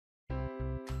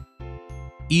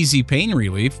Easy pain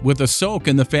relief with a soak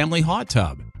in the family hot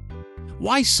tub.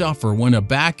 Why suffer when a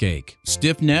backache,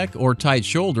 stiff neck, or tight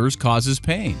shoulders causes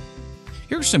pain?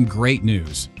 Here's some great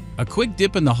news. A quick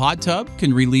dip in the hot tub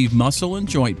can relieve muscle and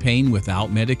joint pain without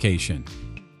medication.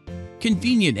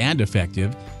 Convenient and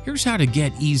effective, here's how to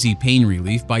get easy pain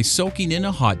relief by soaking in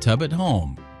a hot tub at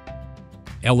home.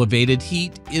 Elevated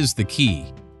heat is the key.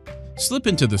 Slip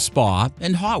into the spa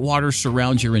and hot water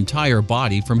surrounds your entire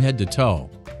body from head to toe.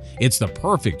 It's the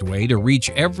perfect way to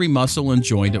reach every muscle and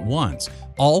joint at once,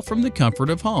 all from the comfort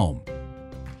of home.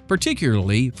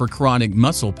 Particularly for chronic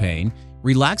muscle pain,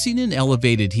 relaxing in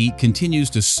elevated heat continues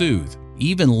to soothe,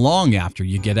 even long after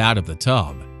you get out of the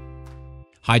tub.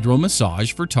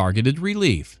 Hydromassage for targeted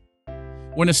relief.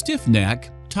 When a stiff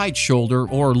neck, tight shoulder,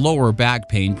 or lower back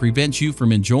pain prevents you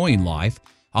from enjoying life,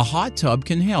 a hot tub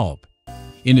can help.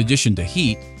 In addition to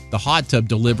heat, the hot tub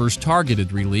delivers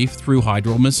targeted relief through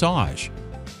hydromassage.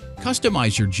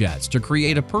 Customize your jets to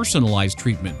create a personalized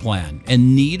treatment plan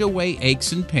and knead away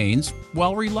aches and pains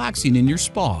while relaxing in your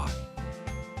spa.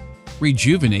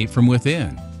 Rejuvenate from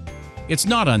within. It's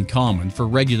not uncommon for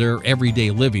regular, everyday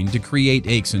living to create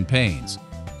aches and pains.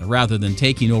 Rather than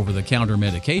taking over-the-counter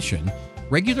medication,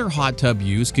 regular hot tub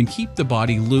use can keep the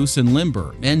body loose and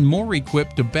limber and more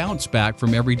equipped to bounce back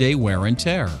from everyday wear and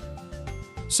tear.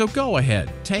 So go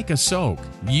ahead, take a soak.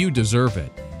 You deserve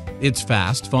it. It's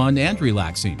fast, fun, and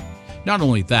relaxing. Not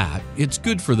only that, it's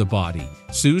good for the body,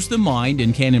 soothes the mind,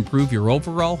 and can improve your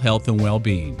overall health and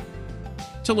well-being.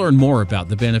 To learn more about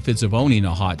the benefits of owning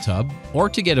a hot tub, or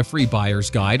to get a free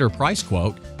buyer's guide or price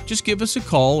quote, just give us a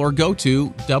call or go to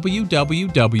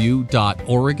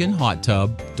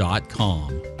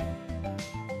www.oregonhottub.com.